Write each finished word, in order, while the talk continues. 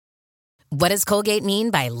What does Colgate mean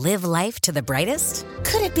by live life to the brightest?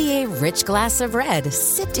 Could it be a rich glass of red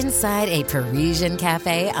sipped inside a Parisian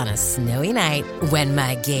cafe on a snowy night when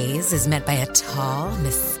my gaze is met by a tall,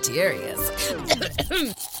 mysterious...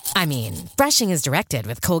 I mean, brushing is directed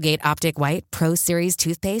with Colgate Optic White Pro Series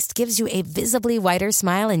toothpaste gives you a visibly whiter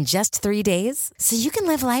smile in just 3 days, so you can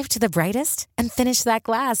live life to the brightest and finish that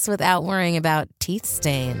glass without worrying about teeth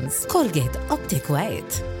stains. Colgate Optic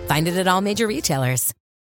White. Find it at all major retailers.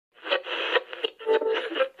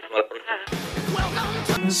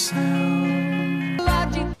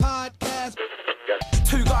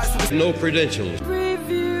 Two guys with no credentials.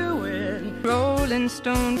 reviewing Rolling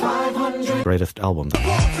Stone 500 greatest albums.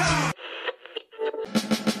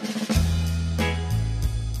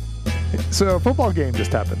 So a football game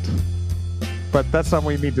just happened, but that's not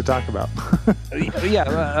what we need to talk about.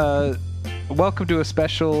 Welcome to a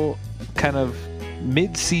special kind of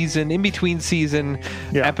mid-season, in-between season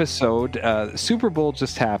episode. Super Bowl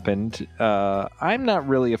just happened. I'm not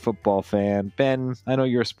really a football fan. Ben, I know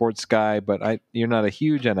you're a sports guy, but you're not a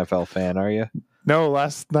huge NFL fan, are you? No,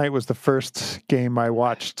 last night was the first game I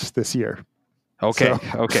watched this year. Okay.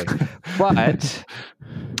 But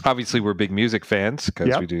obviously we're big music fans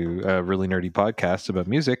because we do a really nerdy podcast about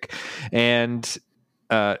music. And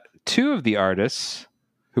two of the artists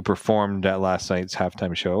who performed at last night's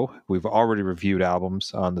halftime show, we've already reviewed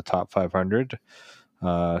albums on the top 500.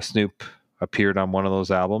 Snoop appeared on one of those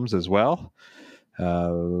albums as well. I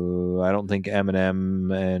don't think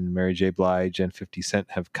Eminem and Mary J. Blige and 50 Cent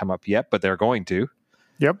have come up yet, but they're going to.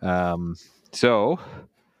 Yep. So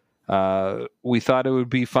we thought it would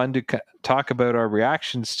be fun to talk about our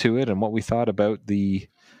reactions to it and what we thought about the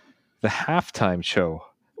halftime show.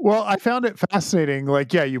 Well, I found it fascinating.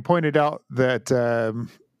 You pointed out that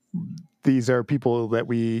these are people that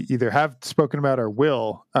we either have spoken about or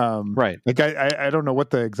will. Right. I don't know what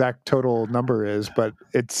the exact total number is, but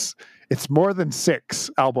it's more than 6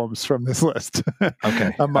 albums from this list.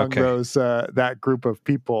 Among those that group of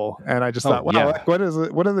people, and I just thought, wow, what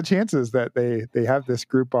are the chances that they have this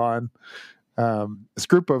group on? This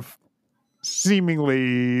group of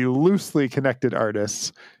seemingly loosely connected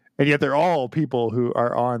artists. And yet they're all people who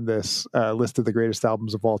are on this list of the greatest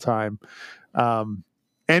albums of all time.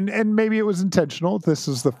 And maybe it was intentional. This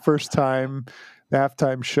is the first time the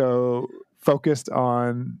halftime show focused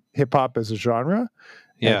on hip hop as a genre.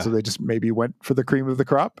 Yeah. And so they just maybe went for the cream of the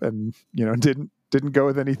crop and, didn't go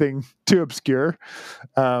with anything too obscure.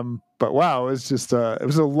 But wow, it was just it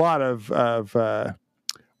was a lot of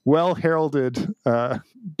well heralded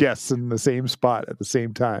guests in the same spot at the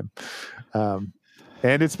same time.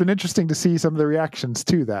 And it's been interesting to see some of the reactions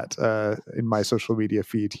to that in my social media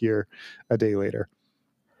feed here a day later.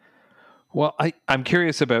 Well, I'm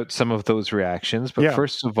curious about some of those reactions, but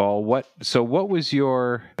first of all, what was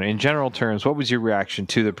in general terms, what was your reaction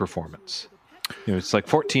to the performance? It's like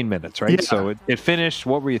 14 minutes, right? Yeah. So it finished.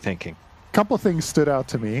 What were you thinking? A couple of things stood out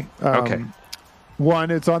to me. One,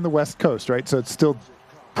 it's on the West Coast, right? So it's still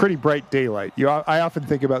pretty bright daylight. I often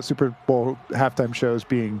think about Super Bowl halftime shows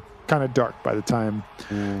being kind of dark by the time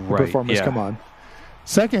the performers come on.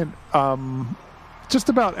 Second, just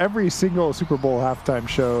about every single Super Bowl halftime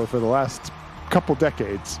show for the last couple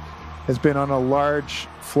decades has been on a large,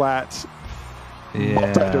 flat,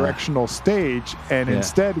 multi-directional stage, and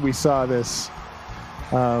instead we saw this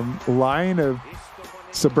line of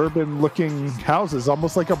suburban-looking houses,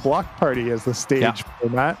 almost like a block party as the stage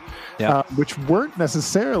format, which weren't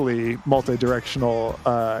necessarily multi-directional.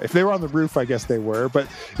 If they were on the roof, I guess they were, but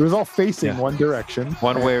it was all facing one direction.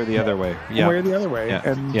 One way or the other way. One way or the other way. Yeah.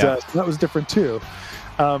 And that was different too.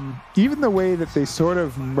 Even the way that they sort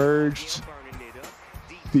of merged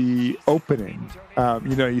the opening.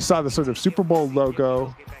 You saw the sort of Super Bowl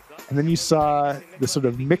logo, and then you saw the sort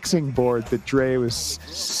of mixing board that Dre was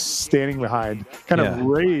standing behind, kind of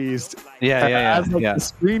raised as the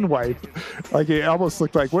screen wipe. Like it almost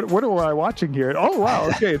looked like, what am I watching here? Oh, wow,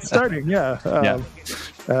 okay, it's starting, So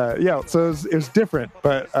it was different,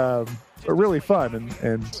 but really fun,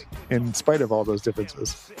 and in spite of all those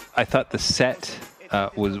differences. I thought the set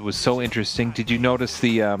was so interesting. Did you notice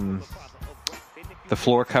the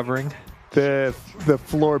floor covering? The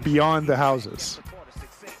floor beyond the houses.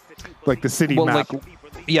 Like the city map.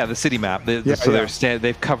 The city map.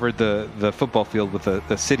 They've covered the football field with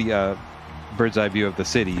the city bird's eye view of the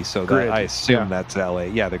city. So that, I assume that's LA.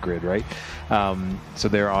 Yeah, the grid, right? So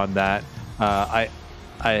they're on that. I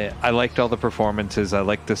liked all the performances. I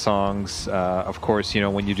liked the songs. Of course,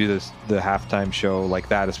 when you do the halftime show like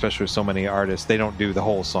that, especially with so many artists, they don't do the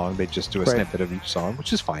whole song. They just do a snippet of each song,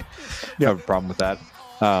 which is fine. I don't have a problem with that.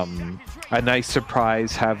 A nice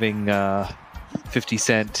surprise having 50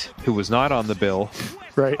 Cent, who was not on the bill,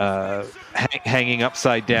 right, hanging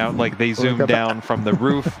upside down, like they zoomed down from the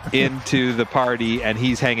roof into the party, and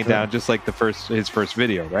he's hanging down just like his first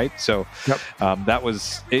video, right? So that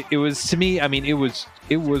was it was to me. I mean, it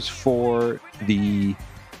was for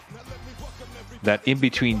that in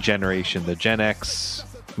between generation, the Gen X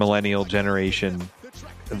millennial generation.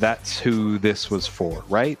 That's who this was for,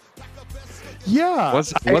 right? Yeah,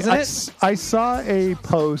 wasn't it? I saw a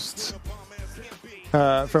post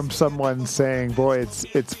from someone saying, "Boy,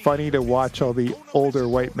 it's funny to watch all the older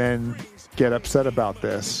white men get upset about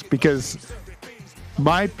this," because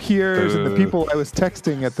my peers and the people I was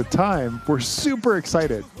texting at the time were super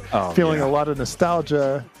excited, feeling a lot of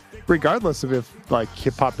nostalgia, regardless of if like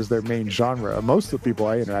hip hop is their main genre. Most of the people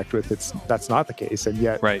I interact with, that's not the case, and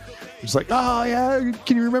yet it's like, oh yeah,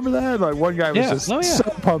 can you remember that? Like one guy was so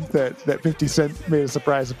pumped that 50 Cent made a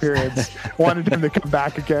surprise appearance, wanted him to come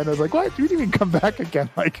back again. I was like, what? You didn't even come back again?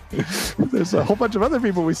 Like, there's a whole bunch of other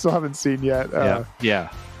people we still haven't seen yet.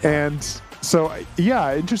 And so,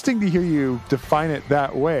 interesting to hear you define it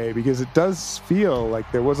that way, because it does feel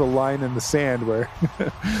like there was a line in the sand where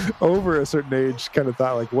over a certain age kind of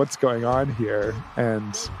thought like, what's going on here?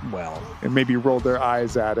 And maybe rolled their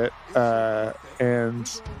eyes at it. And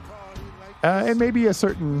maybe a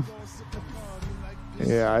certain,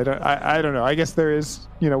 I don't know. I guess there is,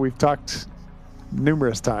 we've talked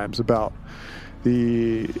numerous times about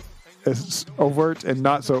the overt and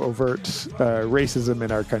not so overt racism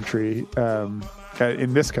in our country,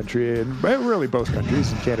 in this country, and really both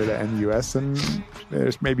countries, in Canada and the US, and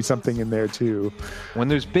there's maybe something in there too. When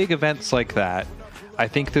there's big events like that, I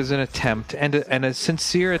think there's an attempt, and a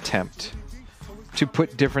sincere attempt, to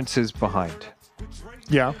put differences behind.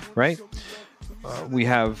 Yeah. Right? We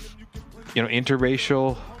have,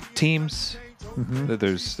 interracial teams. Mm-hmm.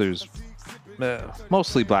 There's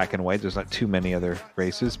mostly black and white. There's not too many other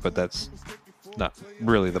races, but that's not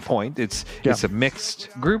really the point. It's a mixed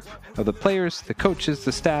group of the players, the coaches,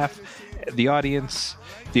 the staff, the audience,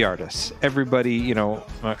 the artists. Everybody,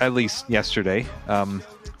 at least yesterday,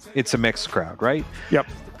 it's a mixed crowd, right? Yep.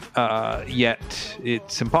 Yet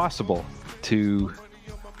it's impossible to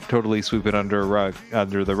totally sweep it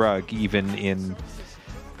under the rug, even in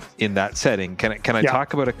that setting. Can I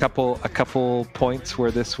talk about a couple points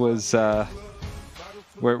where this was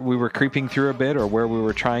where we were creeping through a bit, or where we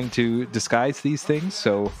were trying to disguise these things?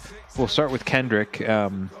 So we'll start with Kendrick.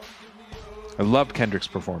 I loved Kendrick's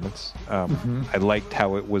performance. I liked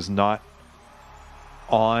how it was not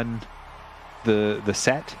on the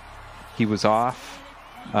set. He was off.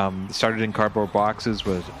 Started in Cardboard Boxes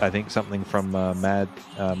was, I think, something from Mad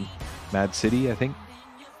City, I think.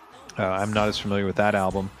 I'm not as familiar with that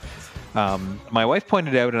album. My wife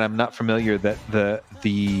pointed out, and I'm not familiar, that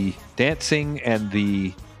the dancing and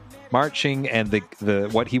the marching and the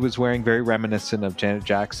what he was wearing very reminiscent of Janet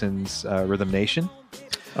Jackson's Rhythm Nation.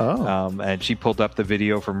 And she pulled up the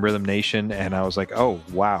video from Rhythm Nation, and I was like, oh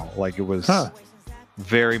wow, like it was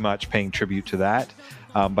very much paying tribute to that.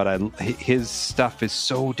 But his stuff is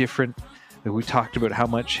so different. We talked about how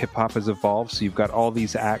much hip hop has evolved. So you've got all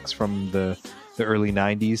these acts from the early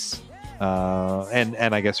 90s.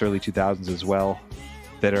 And I guess early 2000s as well,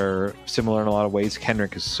 that are similar in a lot of ways.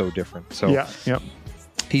 Kendrick is so different. So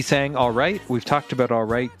he sang All Right. We've talked about All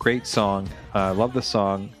Right. Great song. Love the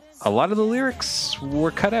song. A lot of the lyrics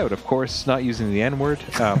were cut out, of course, not using the N-word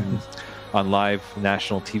on live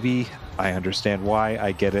national TV. I understand why.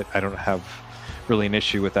 I get it. I don't have really an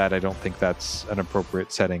issue with that. I don't think that's an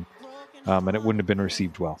appropriate setting. And it wouldn't have been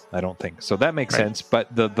received well, I don't think. So that makes sense.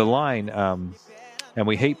 But the line... and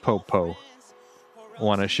we hate Po-Po.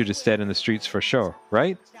 Want to shoot us dead in the streets for sure,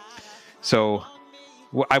 right? So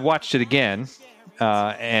I watched it again,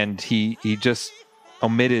 and he just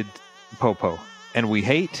omitted Po-Po. And we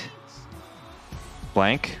hate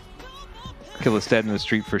blank, kill us dead in the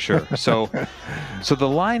street for sure. So the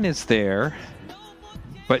line is there,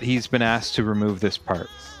 but he's been asked to remove this part.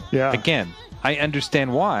 Yeah. Again, I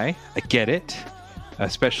understand why. I get it.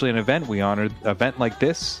 Especially an event, we honor an event like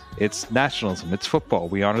this. It's nationalism. It's football.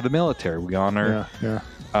 We honor the military. We honor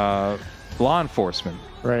law enforcement.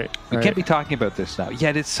 Right. We can't be talking about this now.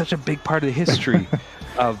 Yet it's such a big part of the history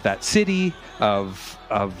of that city, of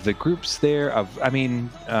the groups there.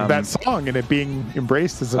 That song and it being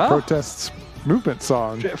embraced as a protest movement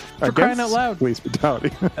song for crying out loud. Police brutality.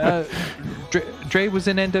 Dre was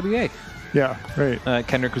in NWA. Yeah, right.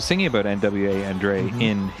 Kendrick was singing about NWA and Dre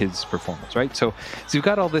in his performance, right? So you've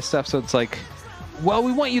got all this stuff. So it's like, well,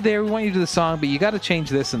 we want you there. We want you to do the song, but you got to change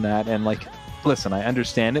this and that. And like, listen, I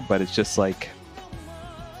understand it, but it's just like,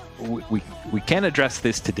 we can't address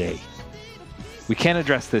this today. we can't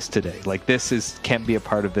address this today. Like, this can't be a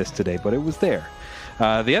part of this today, but it was there.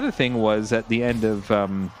 The other thing was at the end of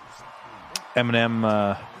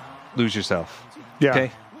Eminem, Lose Yourself. Yeah.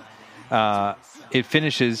 Okay. It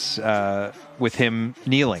finishes with him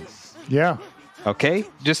kneeling. Yeah. Okay.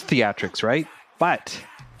 Just theatrics, right? But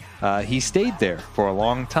he stayed there for a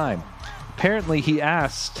long time. Apparently, he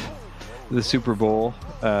asked the Super Bowl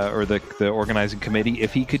or the organizing committee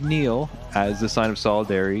if he could kneel as a sign of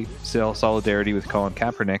solidarity with Colin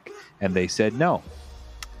Kaepernick, and they said no.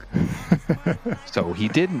 So he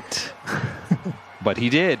didn't. But he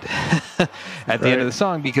did at the end of the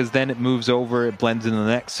song, because then it moves over, it blends into the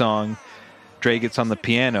next song. Dre gets on the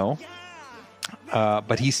piano,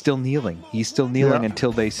 but he's still kneeling. He's still kneeling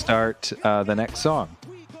until they start the next song.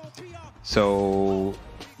 So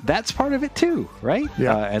that's part of it too, right?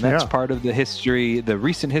 Yeah. And that's part of the history, the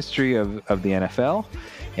recent history of the NFL,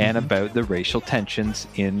 and about the racial tensions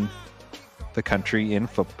in the country, in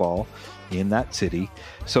football, in that city.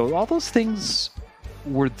 So all those things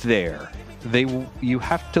were there. You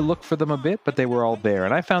have to look for them a bit, but they were all there,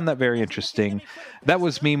 and I found that very interesting. That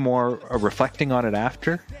was me more reflecting on it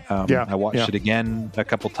after. I watched it again a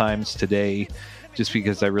couple times today, just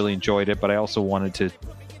because I really enjoyed it. But I also wanted to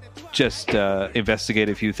just investigate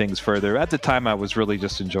a few things further. At the time, I was really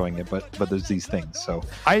just enjoying it, but there's these things. So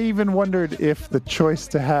I even wondered if the choice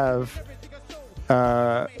to have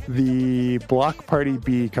the block party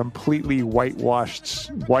be completely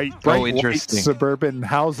whitewashed, bright white suburban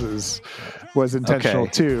houses was intentional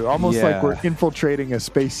too. Almost like we're infiltrating a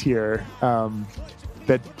space here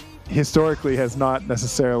that historically has not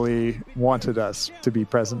necessarily wanted us to be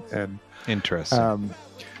present in. Interesting.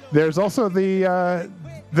 There's also the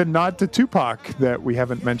nod to Tupac that we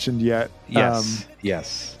haven't mentioned yet.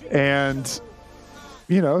 Yes. And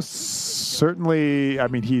certainly, I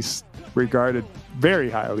mean, he's regarded very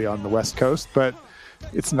highly on the West Coast, but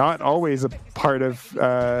it's not always a part of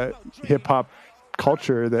hip-hop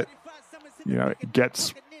culture that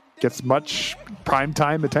gets much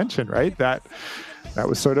primetime attention, right? That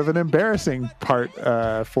was sort of an embarrassing part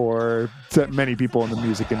for many people in the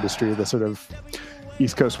music industry, the sort of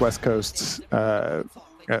East Coast, West Coast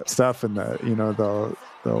stuff, and the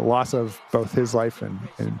loss of both his life and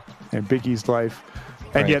Biggie's life.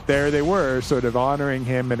 And yet there they were, sort of honoring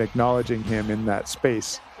him and acknowledging him in that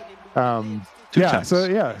space. Times. So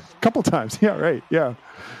a couple times. Yeah, right. Yeah.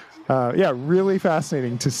 Really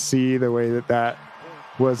fascinating to see the way that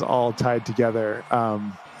was all tied together.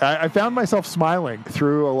 I found myself smiling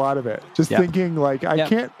through a lot of it, just thinking like,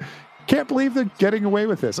 I can't believe they're getting away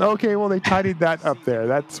with this. Okay, well, they tidied that up there.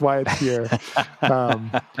 That's why it's here.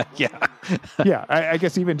 I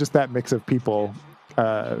guess even just that mix of people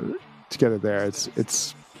together there,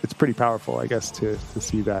 it's pretty powerful, I guess, to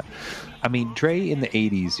see that. I mean, Dre in the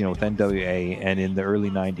 80s, with NWA, and in the early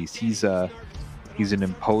 90s, he's an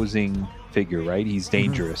imposing figure, right? He's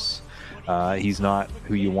dangerous. He's not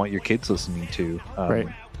who you want your kids listening to. Right.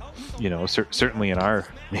 Certainly in our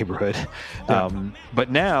neighborhood. But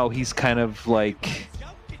now he's kind of like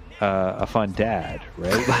a fun dad,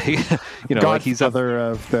 right? Like, like he's other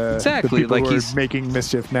of the people like who he's making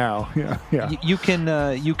mischief now. Yeah. You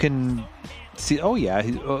can see. Oh yeah,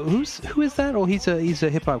 who is that? Oh, he's a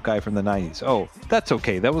hip hop guy from the 90s. Oh, that's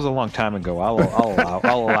okay. That was a long time ago. I'll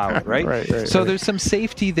allow it, right? Right. So there's some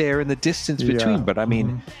safety there in the distance between. But I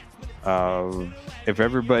mean. If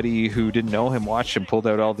everybody who didn't know him watched and pulled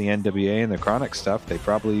out all the NWA and the Chronic stuff, they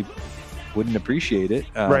probably wouldn't appreciate it.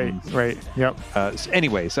 Right. Yep.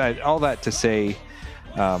 Anyways, all that to say,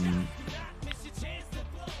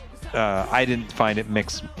 I didn't find it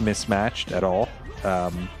mismatched at all.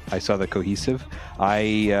 I saw the cohesive.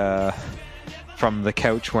 From the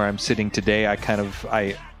couch where I'm sitting today,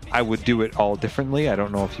 I would do it all differently. I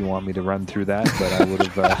don't know if you want me to run through that, but I would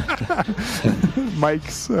have.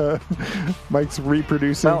 Mike's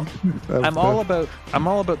reproducing. Well, I'm all about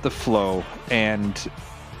the flow, and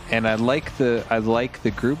I like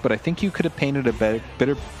the group, but I think you could have painted a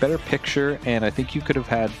better picture, and I think you could have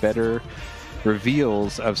had better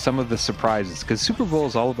reveals of some of the surprises, because Super Bowl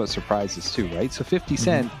is all about surprises too, right? So 50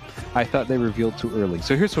 Cent, I thought they revealed too early.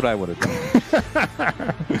 So here's what I would have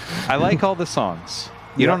done. I like all the songs.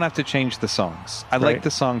 You don't have to change the songs. I like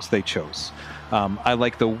the songs they chose. I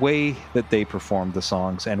like the way that they performed the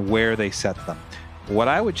songs and where they set them. What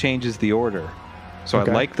I would change is the order. So I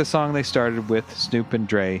like the song they started with, Snoop and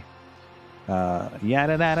Dre.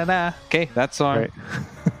 Ya-da-da-da-da. Okay, that song. Right.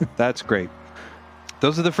 That's great.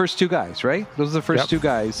 Those are the first two guys, right? Those are the first two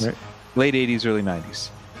guys. Right. Late 80s, early 90s.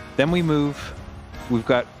 Then we move. We've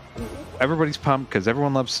got... Everybody's pumped because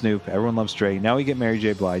everyone loves Snoop. Everyone loves Dre. Now we get Mary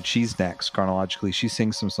J. Blige. She's next chronologically. She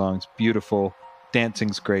sings some songs. Beautiful.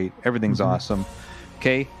 Dancing's great. Everything's awesome.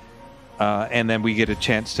 Okay. And then we get a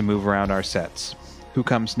chance to move around our sets. Who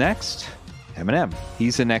comes next? Eminem.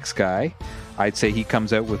 He's the next guy. I'd say he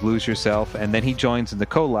comes out with Lose Yourself, and then he joins in the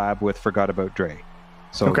collab with Forgot About Dre.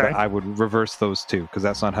 So I would reverse those two, because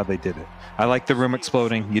that's not how they did it. I like the room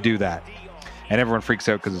exploding. You do that. And everyone freaks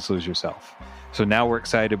out because it's Lose Yourself. So now we're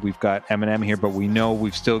excited. We've got Eminem here, but we know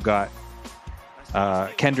we've still got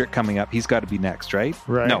Kendrick coming up. He's got to be next, right?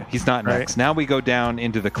 No, he's not next. Now we go down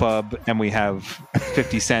into the club and we have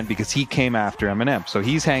 50 Cent because he came after Eminem. So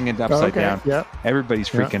he's hanging upside down. Yep. Everybody's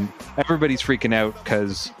freaking out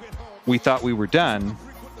because we thought we were done,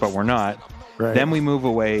 but we're not. Then we move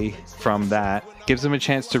away from that. Gives them a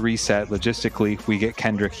chance to reset. Logistically, we get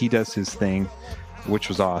Kendrick. He does his thing, which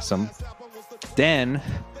was awesome. Then,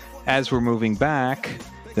 as we're moving back,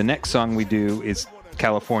 the next song we do is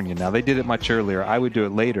California. Now, they did it much earlier. I would do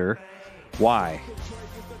it later. Why?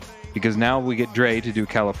 Because now we get Dre to do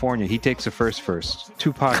California. He takes the first verse.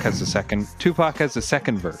 Tupac has the second. Tupac has the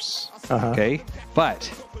second verse. Okay? But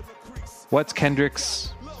what's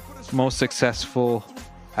Kendrick's most successful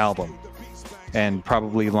album? And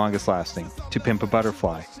probably longest lasting? To Pimp a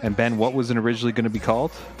Butterfly. And Ben, what was it originally going to be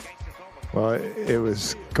called? Well, it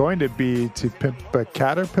was going to be To Pimp a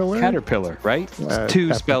Caterpillar. Caterpillar, right?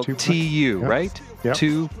 Two spelled T-U, right? Yep.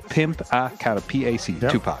 To Pimp a Caterpillar, P-A-C,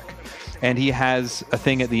 Tupac. And he has a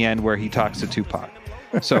thing at the end where he talks to Tupac.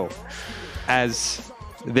 So, as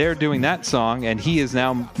they're doing that song, and he has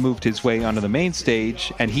now moved his way onto the main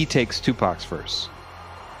stage, and he takes Tupac's verse.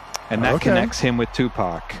 And that connects him with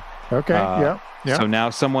Tupac. So now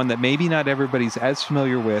someone that maybe not everybody's as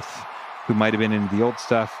familiar with, who might have been into the old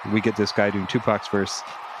stuff, we get this guy doing Tupac's verse.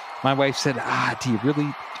 My wife said, are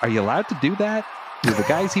you allowed to do that? Do the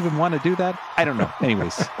guys even want to do that? I don't know.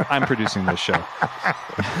 Anyways, I'm producing this show.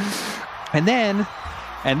 And then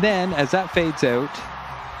as that fades out,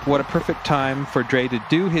 what a perfect time for Dre to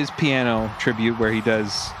do his piano tribute where he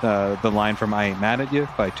does the line from I Ain't Mad at You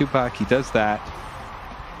by Tupac. He does that.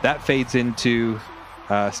 That fades into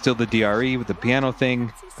still the DRE with the piano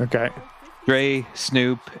thing. Okay. Dre,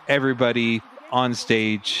 Snoop, everybody on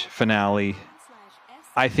stage, finale.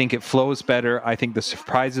 I think it flows better. I think the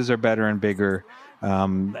surprises are better and bigger.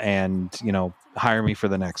 And, hire me for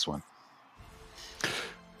the next one.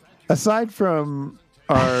 Aside from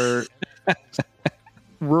our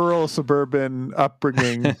rural suburban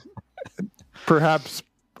upbringing,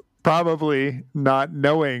 probably not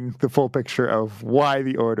knowing the full picture of why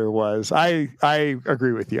the order was, I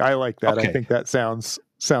agree with you. I like that. Okay. I think that sounds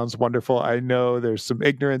wonderful. I know there's some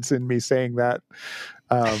ignorance in me saying that.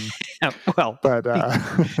 But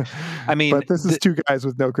this is two guys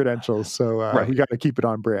with no credentials, so we got to keep it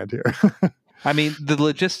on brand here. I mean, the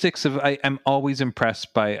logistics of I'm always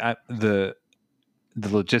impressed by the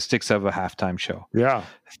logistics of a halftime show. Yeah.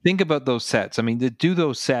 Think about those sets. I mean, to do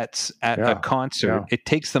those sets at a concert, it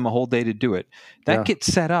takes them a whole day to do it. That gets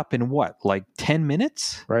set up in what, like 10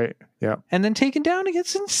 minutes? Right. Yeah. And then taken down, it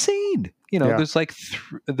gets insane. There's like,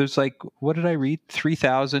 what did I read?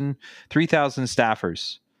 3,000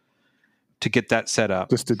 staffers to get that set up.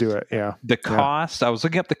 Just to do it. Yeah. The cost, I was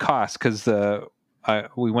looking up the cost because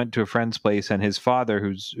we went to a friend's place and his father,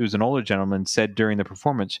 who's an older gentleman, said during the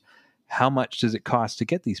performance, how much does it cost to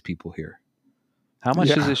get these people here? How much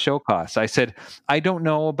does this show cost? I said, I don't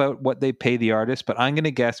know about what they pay the artist, but I'm going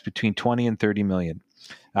to guess between 20 and 30 million.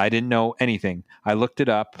 I didn't know anything. I looked it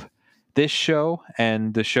up. This show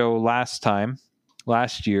and the show last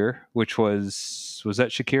year, which was that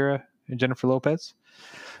Shakira and Jennifer Lopez?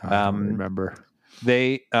 I don't remember.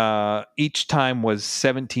 They each time was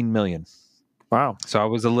 17 million. Wow. So I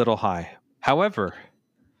was a little high. However,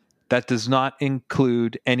 that does not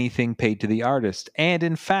include anything paid to the artist. And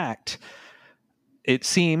in fact, it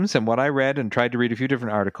seems, and what I read and tried to read a few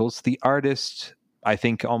different articles, the artist, I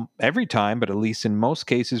think every time, but at least in most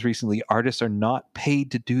cases recently, artists are not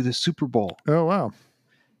paid to do the Super Bowl. Oh, wow.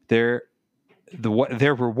 Their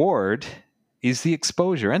reward is the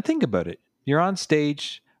exposure. And think about it. You're on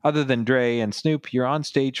stage, other than Dre and Snoop, you're on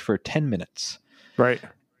stage for 10 minutes. Right.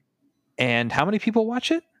 And how many people watch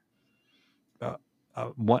it?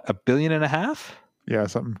 1.5 billion? Yeah,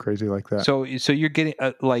 something crazy like that. So you're getting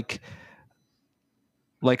like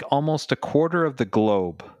almost a quarter of the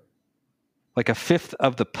globe, like a fifth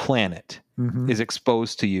of the planet is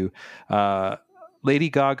exposed to you. Lady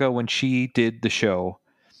Gaga, when she did the show,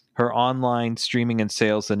 her online streaming and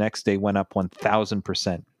sales the next day went up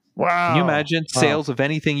 1,000%. Wow. Can you imagine sales of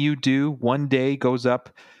anything you do one day goes up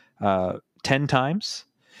 10 times?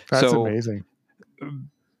 That's amazing.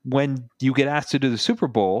 When you get asked to do the Super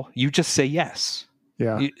Bowl, you just say yes.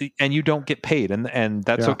 and you don't get paid, and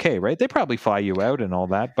that's okay, right? They probably fly you out and all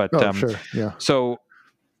that, but sure, yeah. So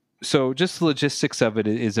just the logistics of it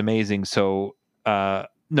is amazing. So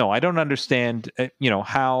no, I don't understand,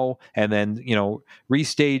 how, and then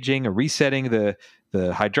restaging or resetting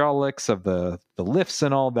the hydraulics of the lifts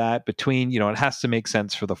and all that between, it has to make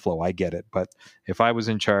sense for the flow. I get it, but if I was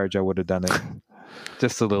in charge, I would have done it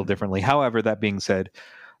just a little differently. However, that being said,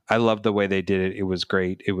 I love the way they did it. It was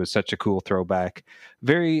great. It was such a cool throwback.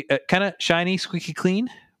 Very kind of shiny, squeaky clean,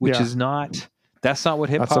 which is that's not what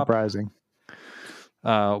hip hop surprising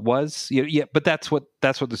was. Yeah, but that's what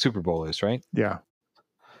the Super Bowl is, right? Yeah.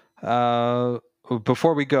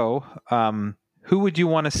 Before we go, who would you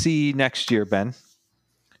want to see next year, Ben?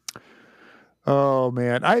 Oh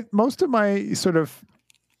man, most of my sort of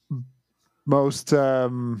most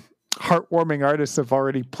heartwarming artists have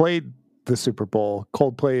already played the Super Bowl.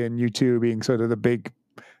 Coldplay and U2 being sort of the big,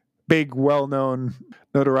 well-known,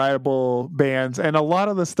 notoriable bands. And a lot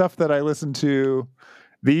of the stuff that I listen to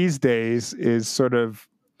these days is sort of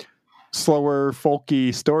slower,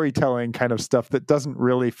 folky storytelling kind of stuff that doesn't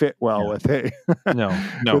really fit well with with the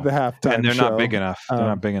halftime and they're show. Not big enough. They're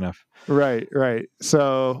not big enough. Right.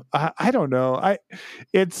 So I don't know.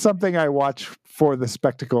 It's something I watch for the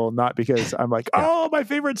spectacle, not because I'm like, oh, my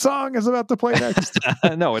favorite song is about to play next.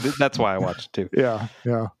 No, that's why I watch it too. Yeah.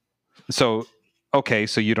 So, okay,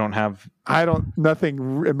 so you don't have...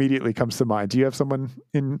 Nothing immediately comes to mind. Do you have someone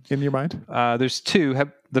in your mind? There's two.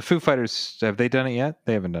 The Foo Fighters, have they done it yet?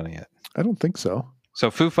 They haven't done it yet. I don't think so.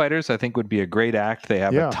 So Foo Fighters, I think, would be a great act. They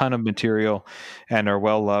have a ton of material and are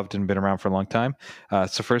well-loved and been around for a long time.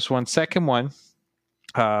 It's the first one. Second one,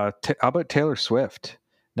 how about Taylor Swift?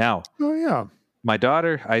 Now, my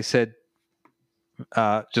daughter, I said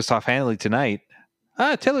just offhandedly tonight,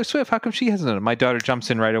 Taylor Swift, how come she hasn't done it? My daughter jumps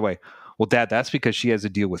in right away. Well, Dad, that's because she has a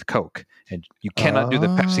deal with Coke. And you cannot do the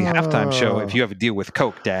Pepsi halftime show if you have a deal with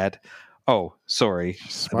Coke, Dad. Oh, sorry.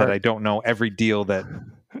 Smart. That I don't know every deal that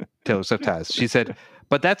Taylor Swift has. She said,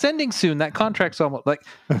 but that's ending soon. That contract's almost like,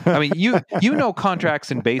 I mean, you know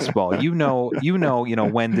contracts in baseball. You know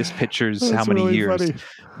when this pitcher's how many really years. Funny.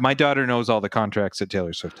 My daughter knows all the contracts that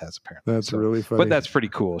Taylor Swift has, apparently. That's really funny. But that's pretty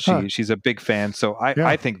cool. She's a big fan. So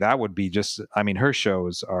I think that would be her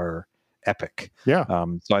shows are epic. Yeah.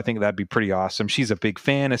 So I think that'd be pretty awesome. She's a big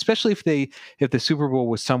fan, especially if the Super Bowl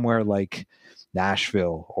was somewhere like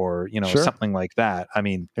Nashville or, something like that. I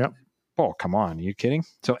mean, oh, come on. Are you kidding?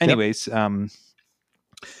 So anyways,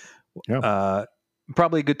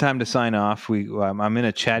 probably a good time to sign off. I'm in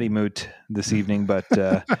a chatty mood this evening, but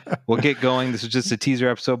we'll get going. This is just a teaser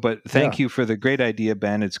episode, but thank you for the great idea,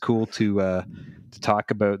 Ben. It's cool to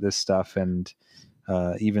talk about this stuff. And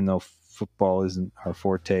even though football isn't our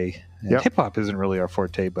forte, and hip hop isn't really our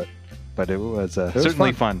forte, but it was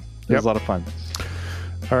certainly fun. It was a lot of fun.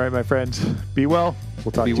 All right, my friend, be well.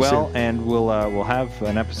 We'll talk to you soon. And we'll have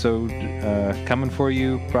an episode coming for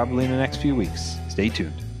you probably in the next few weeks. Stay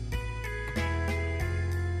tuned.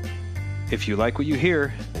 If you like what you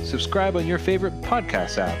hear, subscribe on your favorite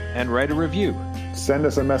podcast app and write a review. Send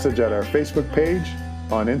us a message at our Facebook page,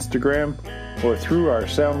 on Instagram, or through our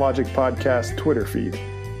SoundLogic Podcast Twitter feed.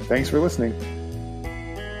 Thanks for listening.